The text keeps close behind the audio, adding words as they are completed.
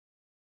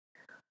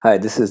Hi,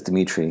 this is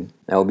Dimitri.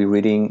 I will be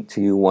reading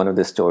to you one of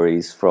the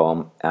stories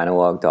from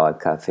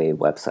analog.cafe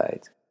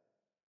website.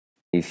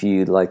 If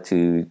you'd like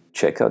to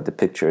check out the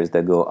pictures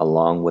that go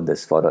along with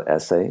this photo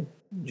essay,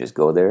 just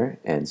go there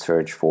and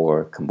search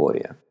for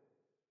Cambodia.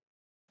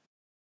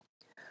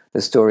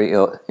 The story,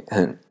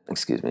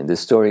 excuse me, the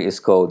story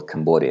is called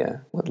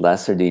Cambodia, with La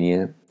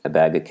Sardinia, a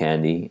bag of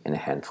candy, and a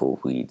handful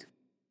of weed.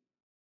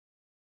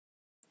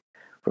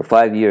 For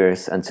 5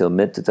 years, until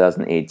mid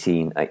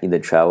 2018, I either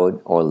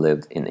traveled or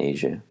lived in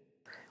Asia.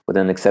 With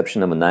an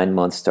exception of a 9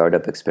 month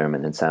startup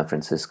experiment in San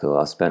Francisco,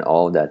 I spent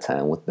all of that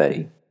time with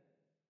Betty,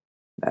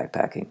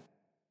 backpacking.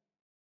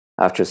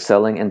 After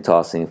selling and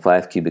tossing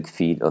 5 cubic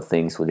feet of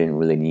things we didn't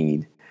really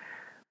need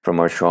from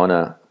our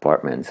Toronto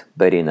apartment,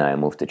 Betty and I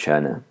moved to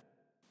China.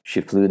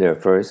 She flew there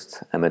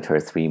first. I met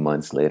her 3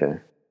 months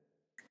later.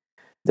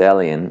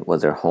 Dalian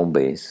was our home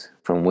base,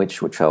 from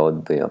which we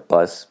traveled via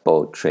bus,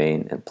 boat,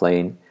 train, and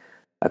plane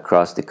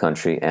across the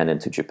country and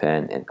into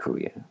Japan and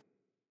Korea.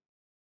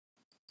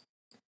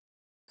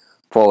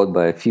 Followed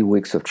by a few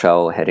weeks of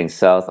travel heading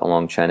south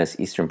along China's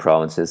eastern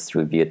provinces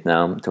through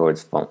Vietnam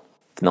towards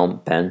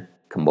Phnom Penh,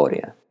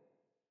 Cambodia.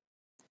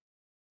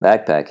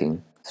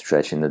 Backpacking,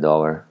 stretching the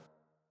dollar.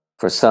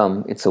 For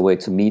some, it's a way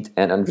to meet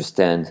and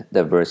understand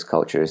diverse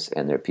cultures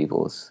and their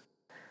peoples.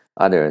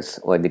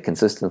 Others like the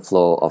consistent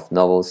flow of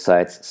novel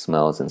sights,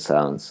 smells, and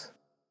sounds.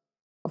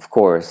 Of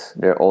course,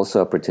 there are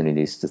also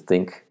opportunities to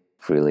think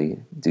freely,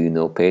 do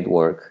no paid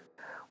work,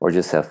 or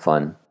just have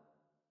fun.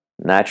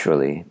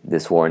 Naturally,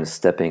 this warrants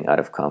stepping out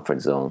of comfort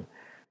zone,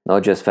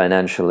 not just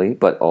financially,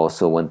 but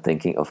also when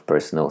thinking of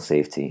personal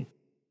safety.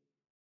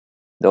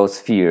 Those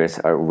fears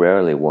are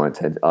rarely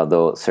warranted,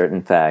 although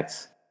certain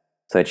facts,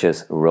 such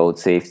as road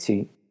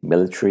safety,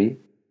 military,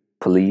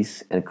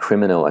 police, and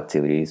criminal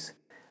activities,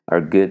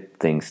 are good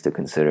things to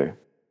consider.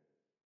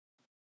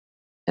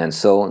 And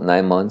so,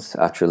 9 months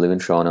after leaving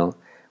Toronto,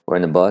 we're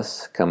in a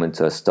bus coming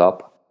to a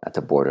stop at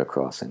the border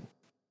crossing.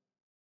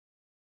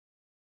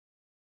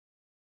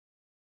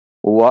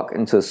 We walk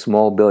into a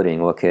small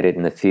building located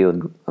in a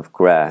field of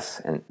grass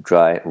and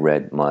dry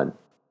red mud.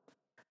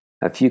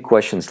 A few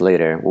questions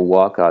later, we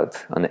walk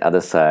out on the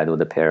other side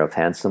with a pair of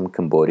handsome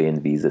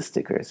Cambodian visa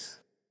stickers.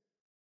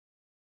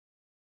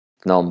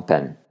 Phnom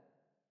Penh.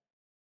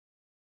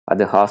 At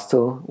the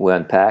hostel, we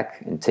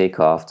unpack and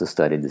take off to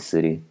study the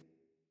city.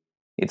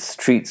 Its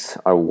streets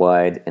are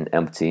wide and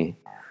empty.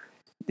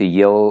 The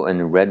yellow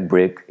and red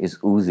brick is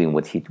oozing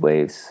with heat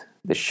waves.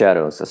 The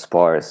shadows are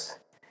sparse.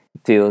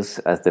 It feels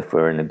as if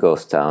we're in a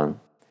ghost town,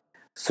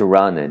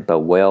 surrounded by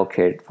well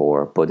cared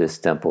for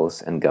Buddhist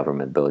temples and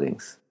government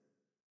buildings.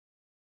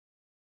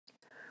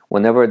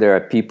 Whenever there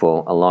are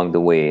people along the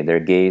way,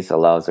 their gaze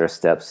follows our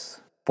steps,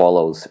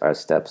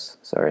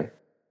 sorry.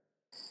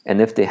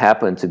 And if they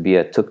happen to be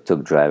a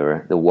tuk-tuk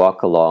driver, they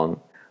walk along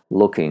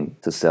looking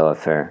to sell a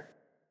fare.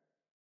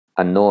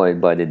 Annoyed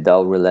by the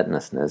dull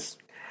relentlessness,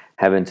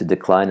 having to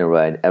decline a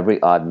ride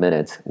every odd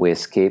minute, we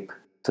escape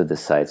to the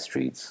side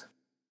streets.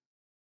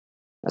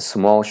 A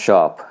small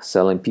shop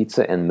selling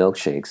pizza and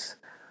milkshakes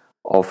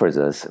offers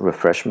us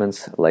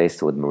refreshments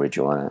laced with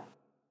marijuana.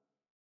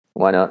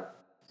 Why not?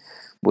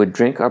 We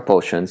drink our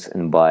potions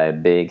and buy a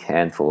big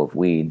handful of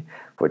weed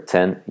for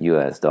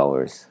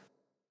 $10.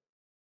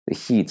 The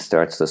heat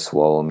starts to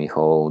swallow me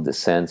whole, the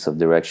sense of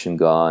direction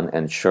gone,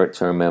 and short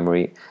term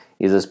memory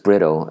is as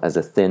brittle as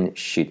a thin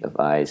sheet of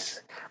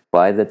ice.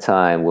 By the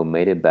time we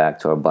made it back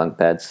to our bunk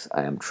beds,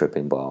 I am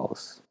tripping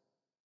balls.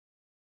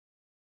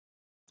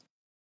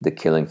 The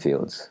killing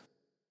fields.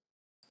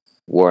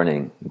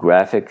 Warning,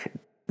 graphic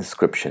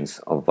descriptions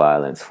of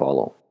violence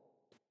follow.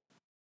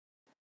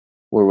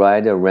 We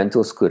ride a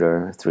rental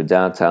scooter through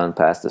downtown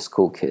past the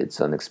school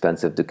kids on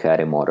expensive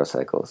Ducati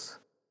motorcycles.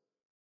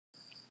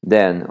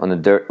 Then on the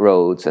dirt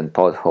roads and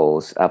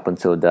potholes up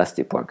until a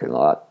dusty parking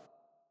lot.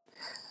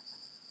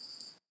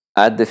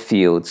 At the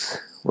fields,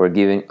 we're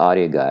giving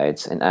audio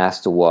guides and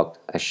asked to walk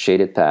a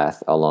shaded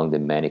path along the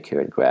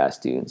manicured grass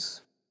dunes.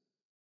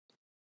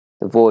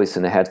 The voice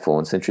in the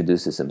headphones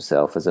introduces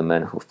himself as a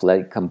man who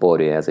fled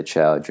Cambodia as a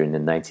child during the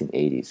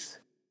 1980s.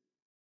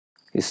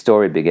 His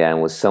story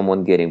began with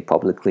someone getting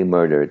publicly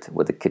murdered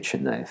with a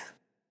kitchen knife.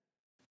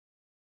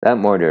 That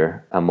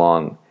murder,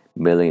 among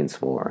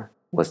millions more,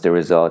 was the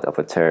result of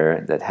a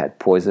terror that had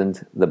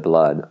poisoned the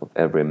blood of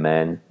every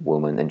man,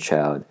 woman, and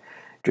child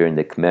during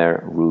the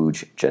Khmer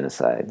Rouge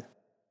genocide.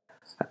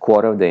 A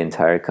quarter of the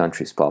entire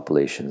country's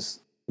population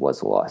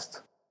was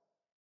lost.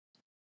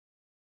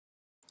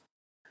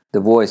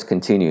 The voice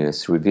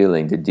continues,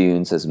 revealing the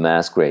dunes as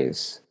mass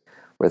graves,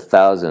 where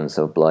thousands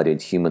of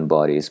bloodied human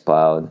bodies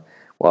piled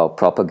while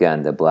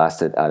propaganda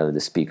blasted out of the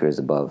speakers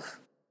above.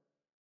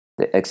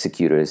 The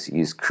executors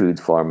used crude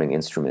farming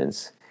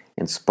instruments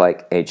and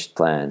spike-edged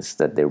plants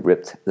that they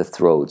ripped the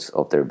throats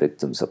of their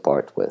victims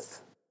apart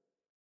with.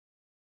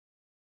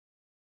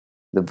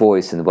 The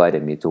voice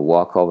invited me to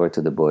walk over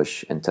to the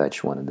bush and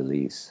touch one of the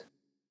leaves.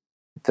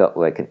 It felt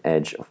like an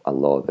edge of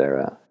aloe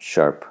vera,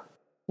 sharp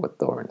with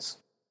thorns.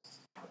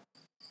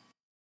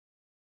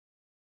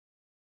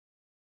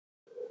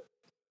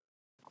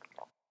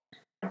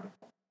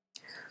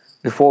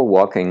 Before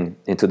walking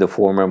into the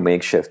former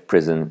makeshift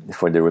prison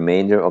for the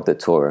remainder of the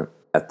tour,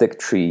 a thick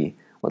tree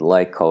with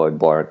light colored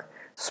bark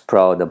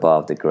sprouted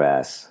above the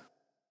grass.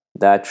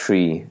 That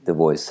tree, the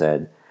voice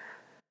said,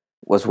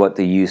 was what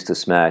they used to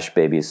smash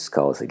babies'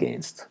 skulls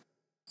against.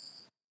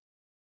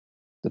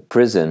 The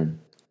prison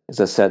is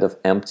a set of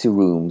empty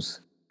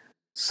rooms,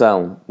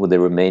 some with the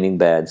remaining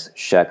beds,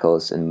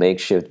 shackles, and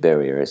makeshift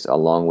barriers,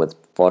 along with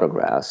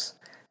photographs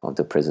of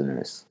the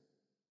prisoners.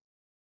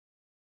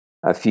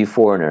 A few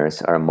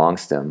foreigners are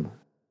amongst them,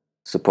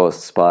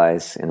 supposed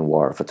spies and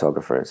war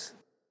photographers.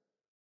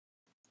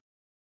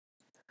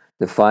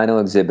 The final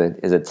exhibit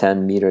is a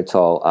 10-meter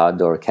tall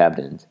outdoor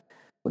cabinet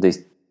with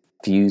a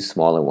few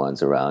smaller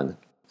ones around,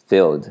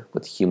 filled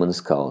with human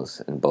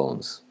skulls and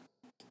bones.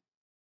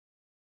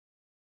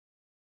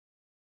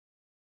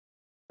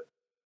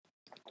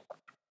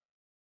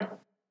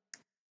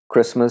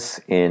 Christmas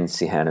in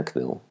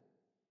Sihanoukville.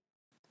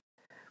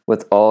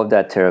 With all of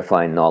that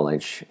terrifying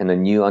knowledge and a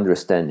new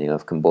understanding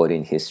of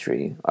Cambodian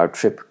history, our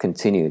trip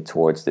continued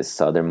towards the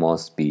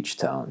southernmost beach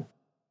town.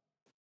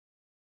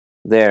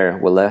 There,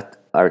 we let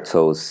our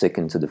toes sink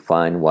into the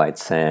fine white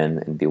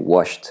sand and be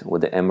washed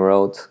with the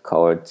emerald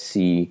colored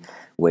sea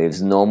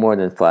waves no more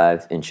than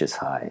 5 inches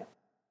high.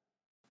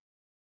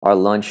 Our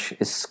lunch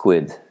is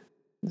squid,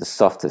 the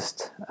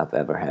softest I've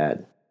ever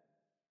had.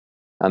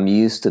 I'm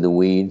used to the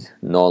weed,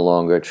 no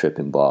longer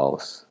tripping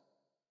balls.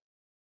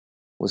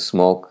 We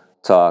smoke,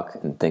 talk,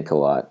 and think a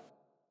lot.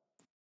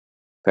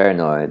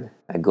 Paranoid,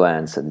 I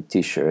glance at the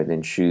t-shirt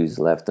and shoes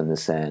left on the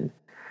sand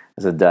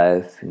as I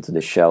dive into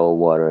the shallow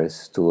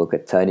waters to look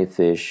at tiny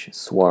fish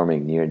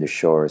swarming near the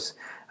shores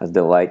as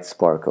the light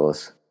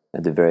sparkles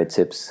at the very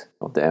tips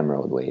of the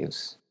emerald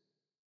waves.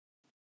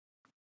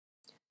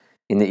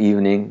 In the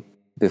evening,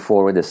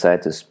 before we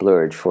decide to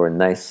splurge for a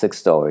nice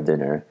 $6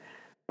 dinner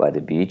by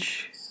the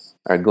beach,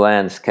 our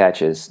glance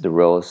catches the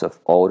rows of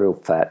older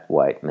fat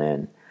white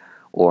men,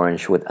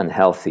 orange with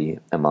unhealthy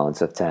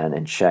amounts of tan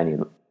and shiny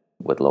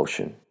with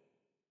lotion.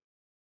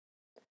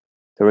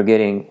 They were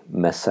getting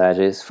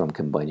massages from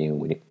Cambodian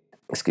women.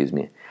 Excuse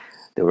me.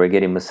 They were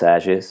getting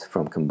massages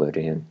from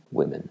Cambodian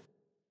women.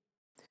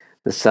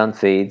 The sun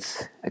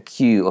fades. A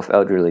queue of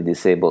elderly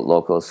disabled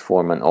locals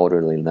form an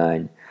orderly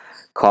line,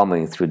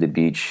 combing through the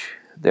beach.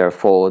 They are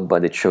followed by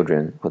the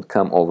children who'd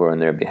come over on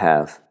their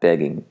behalf,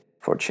 begging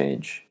for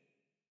change.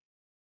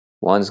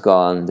 Once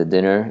gone, the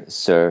dinner is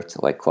served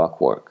like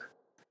clockwork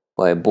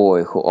by a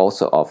boy who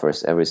also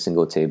offers every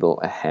single table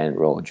a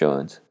hand-rolled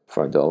joint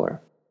for $1.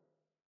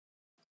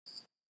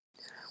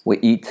 We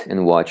eat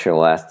and watch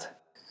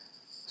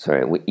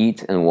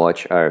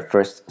our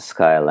first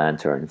sky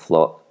lantern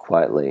float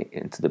quietly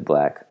into the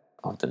black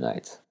of the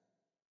night.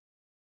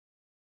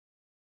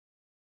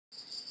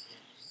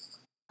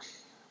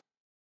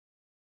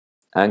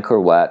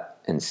 Angkor Wat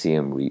and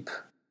Siem Reap.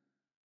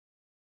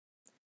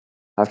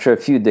 After a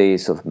few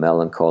days of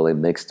melancholy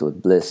mixed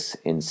with bliss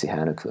in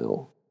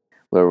Sihanoukville,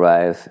 we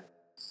arrive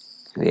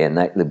via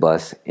nightly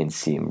bus in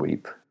Siem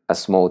Reap, a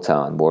small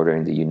town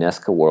bordering the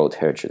UNESCO World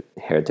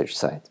Heritage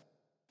Site.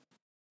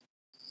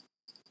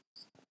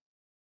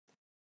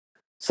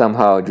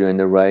 Somehow, during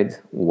the ride,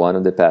 one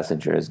of the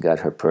passengers got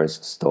her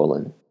purse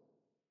stolen.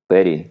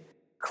 Betty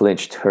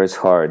clinched hers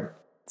hard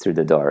through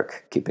the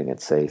dark, keeping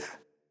it safe.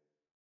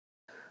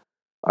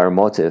 Our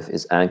motive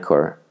is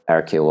Angkor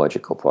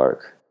Archaeological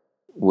Park,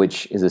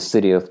 which is a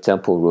city of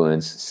temple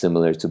ruins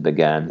similar to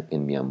Bagan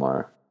in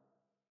Myanmar.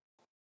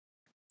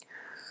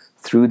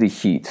 Through the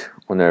heat,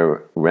 on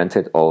our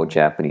rented old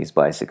Japanese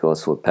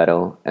bicycles, we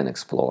pedal and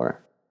explore.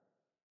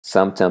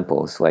 Some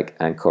temples, like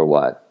Angkor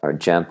Wat, are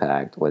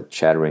jam-packed with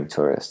chattering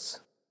tourists.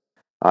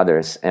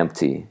 Others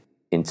empty,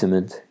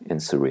 intimate, and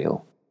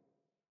surreal.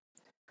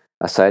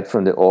 Aside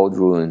from the old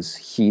ruins,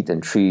 heat,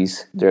 and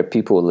trees, there are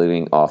people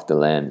living off the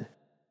land.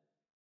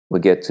 We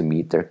get to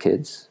meet their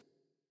kids.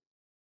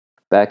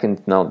 Back in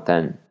Phnom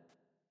Penh,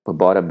 we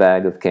bought a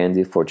bag of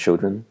candy for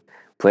children,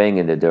 playing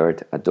in the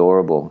dirt,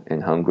 adorable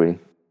and hungry.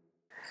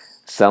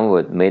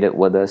 Someone made it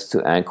with us to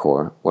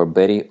Angkor, where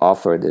Betty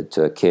offered it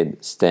to a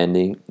kid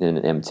standing in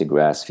an empty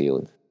grass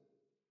field.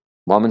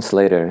 Moments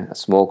later, a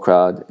small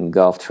crowd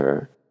engulfed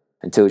her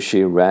until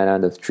she ran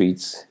out of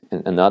treats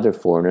and another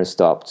foreigner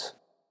stopped,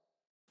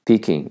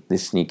 piquing the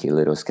sneaky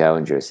little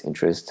scavenger's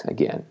interest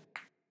again.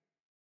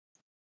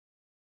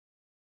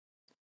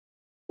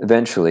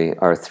 Eventually,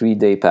 our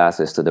 3-day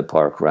passes to the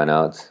park ran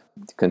out,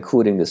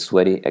 concluding the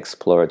sweaty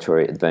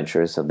exploratory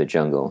adventures of the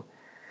jungle,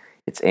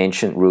 its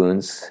ancient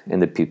ruins,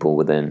 and the people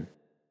within.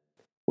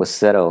 We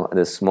settled at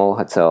a small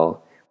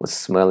hotel with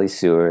smelly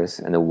sewers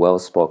and a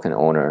well-spoken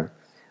owner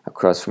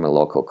across from a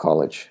local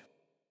college.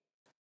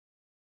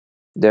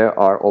 There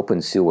are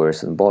open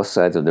sewers on both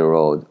sides of the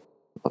road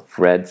of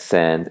red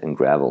sand and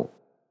gravel.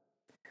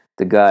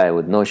 The guy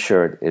with no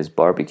shirt is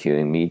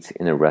barbecuing meat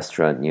in a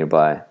restaurant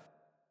nearby.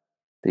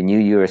 The New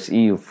Year's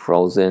Eve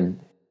rolls in.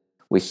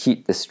 We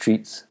hit the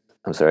streets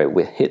of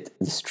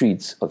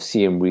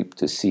Siem Reap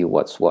to see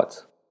what's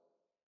what.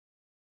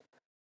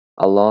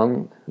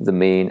 Along the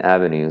main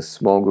avenues,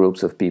 small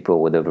groups of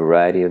people with a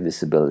variety of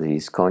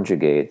disabilities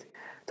congregate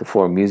to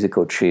form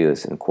musical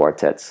trios and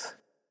quartets.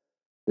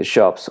 The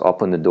shops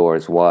open the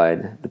doors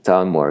wide, the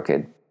town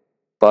market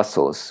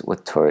bustles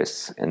with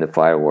tourists, and the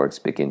fireworks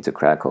begin to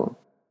crackle.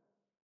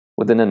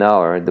 Within an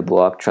hour, the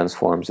block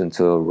transforms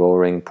into a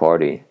roaring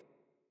party,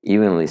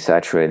 evenly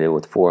saturated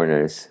with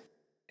foreigners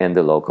and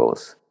the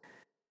locals,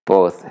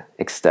 both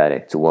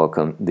ecstatic to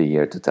welcome the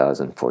year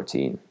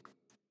 2014.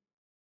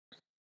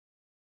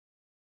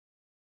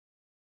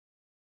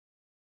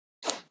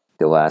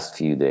 The last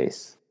few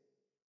days.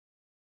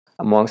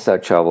 Amongst our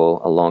travel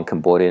along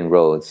Cambodian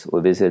roads, we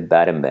visit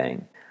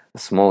Battambang, a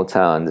small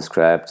town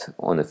described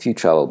on a few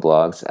travel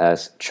blogs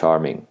as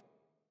charming.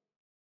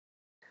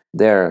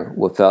 There,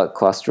 we felt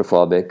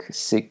claustrophobic,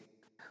 sick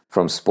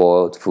from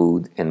spoiled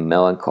food, and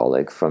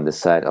melancholic from the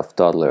sight of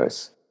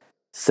toddlers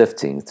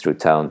sifting through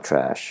town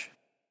trash.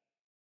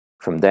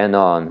 From then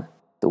on,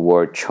 the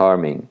word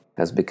charming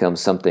has become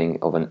something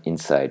of an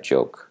inside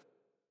joke.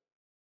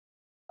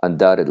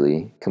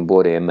 Undoubtedly,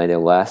 Cambodia made a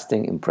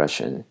lasting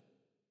impression,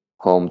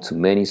 home to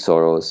many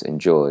sorrows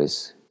and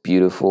joys,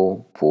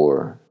 beautiful,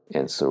 poor,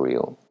 and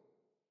surreal.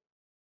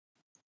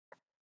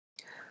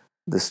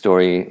 The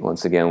story,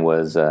 once again,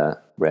 was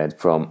read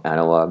from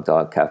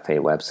analog.cafe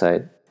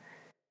website.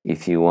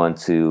 If you want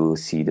to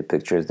see the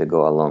pictures that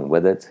go along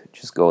with it,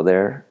 just go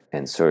there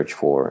and search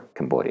for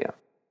Cambodia.